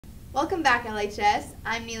Welcome back, LHS.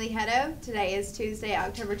 I'm Neleigh Hutto. Today is Tuesday,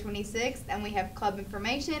 October 26th, and we have club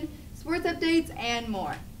information, sports updates, and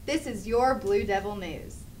more. This is your Blue Devil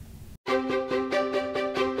News.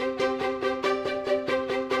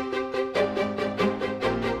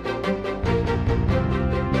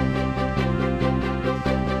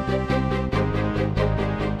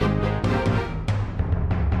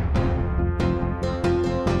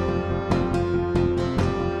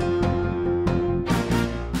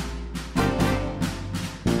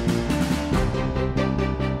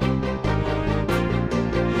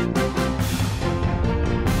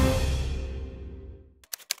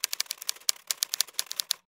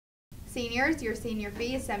 Seniors, your senior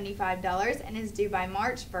fee is $75 and is due by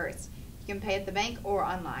March 1st. You can pay at the bank or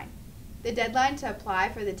online. The deadline to apply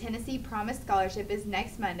for the Tennessee Promise Scholarship is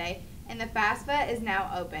next Monday, and the FAFSA is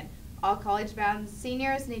now open. All college-bound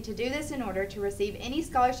seniors need to do this in order to receive any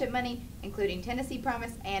scholarship money, including Tennessee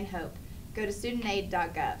Promise and Hope. Go to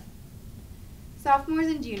studentaid.gov. Sophomores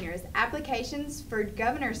and juniors, applications for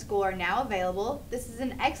Governor's School are now available. This is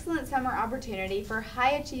an excellent summer opportunity for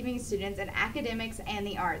high-achieving students in academics and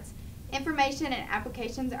the arts. Information and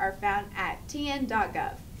applications are found at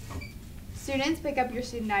tn.gov. Students pick up your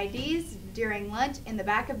student IDs during lunch in the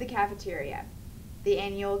back of the cafeteria. The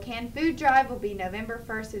annual canned food drive will be November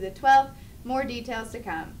 1st through the 12th. More details to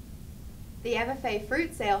come. The FFA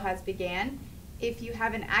fruit sale has begun. If you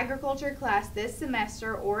have an agriculture class this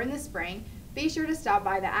semester or in the spring, be sure to stop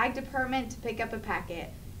by the Ag Department to pick up a packet.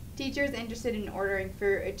 Teachers interested in ordering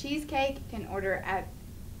fruit or cheesecake can order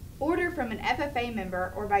from an FFA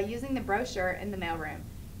member or by using the brochure in the mailroom.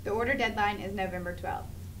 The order deadline is November 12th.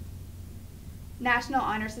 National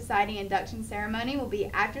Honor Society induction ceremony will be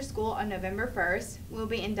after school on November 1st. We'll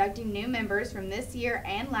be inducting new members from this year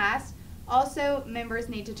and last. Also, members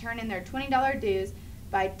need to turn in their $20 dues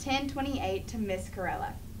by 10/28 to Miss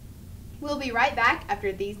Corella. We'll be right back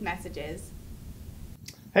after these messages.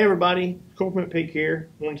 Hey everybody, Corporate Peak here.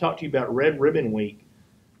 I want to talk to you about Red Ribbon Week.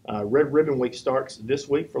 Red Ribbon Week starts this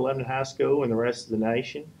week for Lebanon High School and the rest of the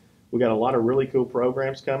nation. We got a lot of really cool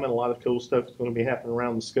programs coming, a lot of cool stuff that's going to be happening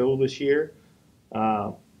around the school this year.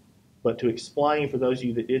 But to explain for those of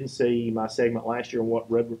you that didn't see my segment last year on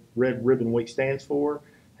what Red Ribbon Week stands for,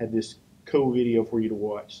 I have this cool video for you to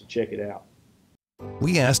watch, so check it out.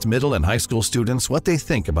 We asked middle and high school students what they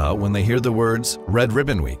think about when they hear the words Red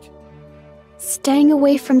Ribbon Week. Staying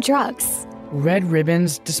away from drugs. Red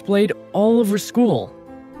ribbons displayed all over school.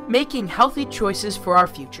 Making healthy choices for our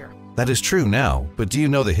future. That is true now, but do you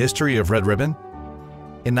know the history of Red Ribbon?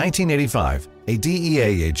 In 1985, a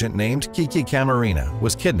DEA agent named Kiki Camarena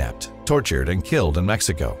was kidnapped, tortured, and killed in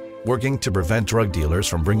Mexico, working to prevent drug dealers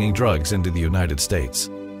from bringing drugs into the United States.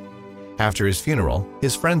 After his funeral,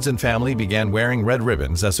 his friends and family began wearing red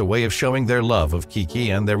ribbons as a way of showing their love of Kiki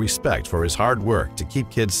and their respect for his hard work to keep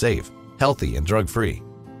kids safe, healthy, and drug-free.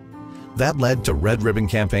 That led to Red Ribbon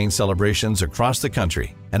campaign celebrations across the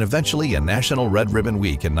country and eventually a National Red Ribbon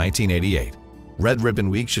Week in 1988. Red Ribbon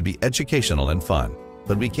Week should be educational and fun,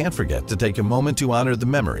 but we can't forget to take a moment to honor the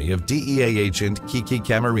memory of DEA agent Kiki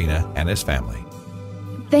Camarena and his family.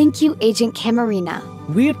 Thank you, Agent Camarena.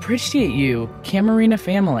 We appreciate you, Camarena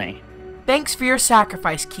family. Thanks for your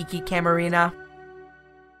sacrifice, Kiki Camarena.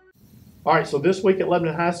 All right, so this week at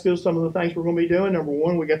Lebanon High School, some of the things we're going to be doing. Number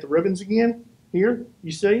one, we got the ribbons again here,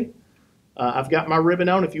 you see. I've got my ribbon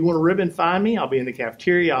on. If you want a ribbon, find me. I'll be in the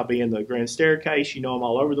cafeteria. I'll be in the grand staircase. You know, I'm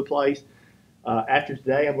all over the place. After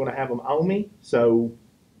today, I'm going to have them on me. So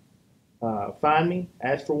find me,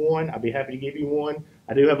 ask for one. I'll be happy to give you one.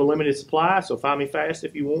 I do have a limited supply, so find me fast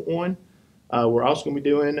if you want one. We're also going to be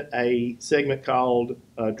doing a segment called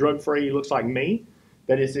Drug Free Looks Like Me.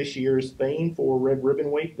 That is this year's theme for Red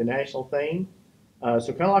Ribbon Week, the national theme.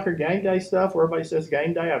 So kind of like our game day stuff where everybody says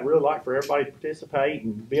game day, I'd really like for everybody to participate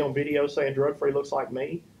and be on video saying drug free looks like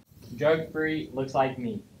me. Drug free looks like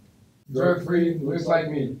me. Drug free looks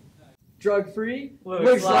like me. Drug free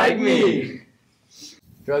looks like me.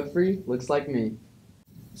 Drug free looks like me.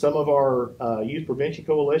 Some of our Youth Prevention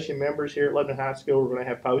Coalition members here at Lebanon High School are going to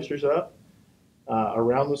have posters up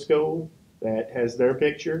around the school that has their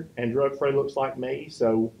picture, and Drug Free Looks Like Me.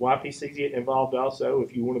 So YPC's getting involved also.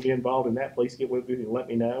 If you want to be involved in that, please get with me and let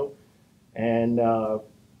me know. And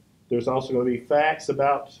there's also going to be facts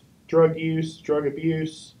about drug use, drug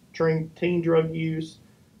abuse, teen drug use,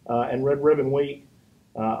 and Red Ribbon Week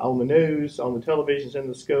on the news, on the televisions in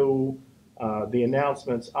the school, the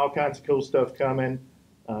announcements, all kinds of cool stuff coming.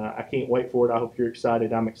 I can't wait for it. I hope you're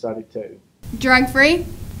excited. I'm excited too. Drug free?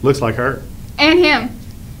 Looks like her. And him.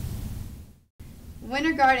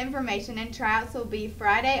 Winter Guard information and tryouts will be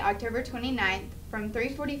Friday, October 29th from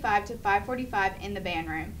 3:45 to 5:45 in the band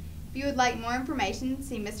room. If you would like more information,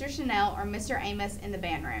 see Mr. Chanel or Mr. Amos in the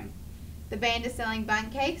band room. The band is selling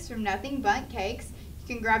bundt cakes from Nothing Bundt Cakes.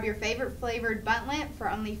 You can grab your favorite flavored buntlet for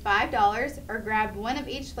only $5 or grab one of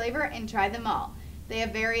each flavor and try them all. They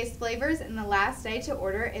have various flavors and the last day to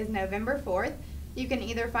order is November 4th. You can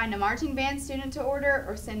either find a marching band student to order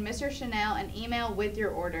or send Mr. Chanel an email with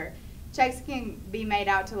your order. Checks can be made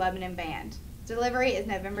out to Lebanon Band. Delivery is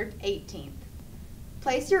November 18th.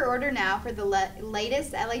 Place your order now for the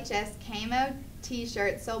latest LHS camo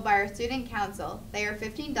t-shirts sold by our student council. They are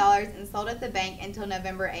 $15 and sold at the bank until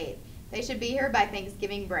November 8th. They should be here by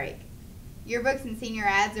Thanksgiving break. Yearbooks and senior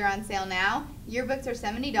ads are on sale now. Yearbooks are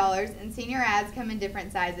 $70 and senior ads come in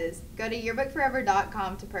different sizes. Go to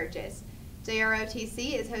yearbookforever.com to purchase.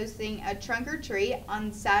 JROTC is hosting a trunk or treat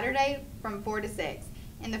on Saturday from 4 to 6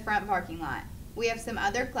 in the front parking lot. We have some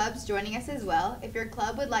other clubs joining us as well. If your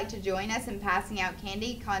club would like to join us in passing out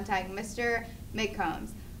candy, contact Mr.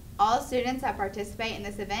 McCombs. All students that participate in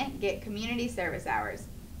this event get community service hours.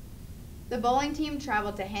 The bowling team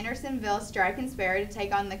traveled to Hendersonville Strike and Sparrow to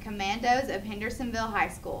take on the Commandos of Hendersonville High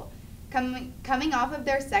School. Coming off of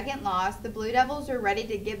their second loss, the Blue Devils were ready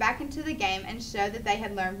to get back into the game and show that they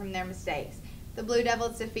had learned from their mistakes. The Blue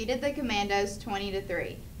Devils defeated the Commandos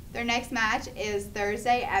 20-3. Their next match is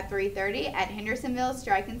Thursday at 3:30 at Hendersonville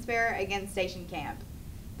Strike and Sparrow against Station Camp.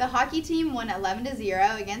 The hockey team won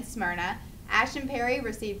 11-0 against Smyrna. Ashton Perry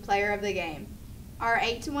received Player of the Game. Our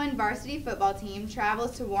 8-1 varsity football team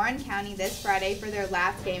travels to Warren County this Friday for their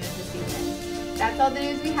last game of the season. That's all the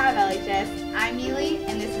news we have, LHS. I'm Neleigh,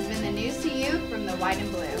 and this has been the news to you from the White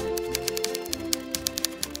and Blue.